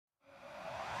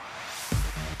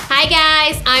Hi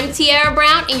guys, I'm Tiara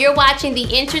Brown and you're watching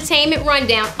the Entertainment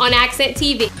Rundown on Accent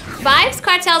TV. Vybz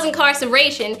Kartel's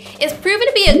incarceration is proven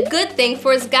to be a good thing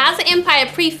for his Gaza Empire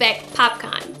prefect,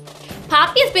 Popcaan.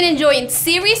 Poppy has been enjoying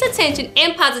serious attention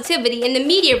and positivity in the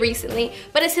media recently,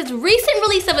 but it's his recent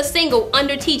release of a single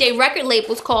under TJ record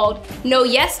labels called No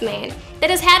Yes Man that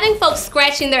is having folks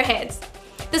scratching their heads.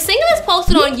 The single is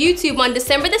posted on YouTube on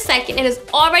December the 2nd and has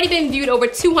already been viewed over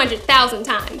 200,000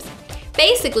 times.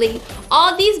 Basically,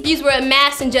 all these views were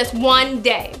amassed in just one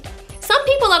day. Some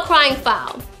people are crying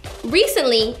foul.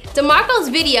 Recently, DeMarco's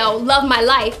video, Love My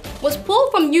Life, was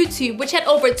pulled from YouTube, which had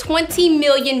over 20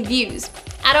 million views.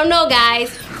 I don't know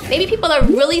guys, maybe people are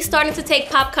really starting to take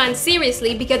Popcaan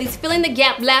seriously because he's filling the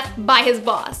gap left by his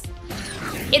boss.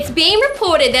 It's being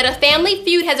reported that a family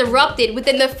feud has erupted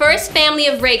within the first family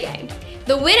of reggae.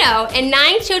 The widow and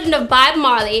 9 children of Bob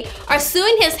Marley are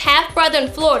suing his half-brother in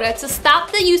Florida to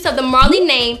stop the use of the Marley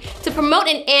name to promote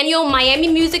an annual Miami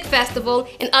Music Festival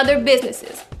and other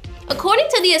businesses. According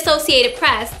to the Associated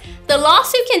Press, the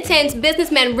lawsuit contends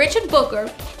businessman Richard Booker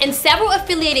and several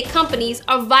affiliated companies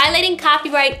are violating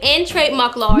copyright and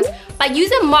trademark laws by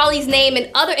using Marley's name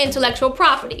and other intellectual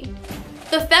property.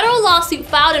 The federal lawsuit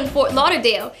filed in Fort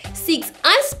Lauderdale seeks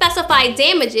unspecified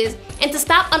damages and to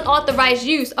stop unauthorized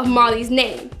use of Marley's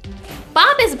name.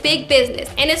 Bob is big business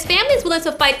and his family is willing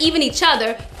to fight even each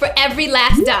other for every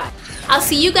last dime. I'll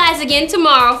see you guys again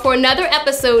tomorrow for another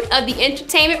episode of the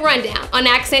Entertainment Rundown on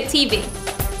Accent TV.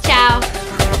 Ciao.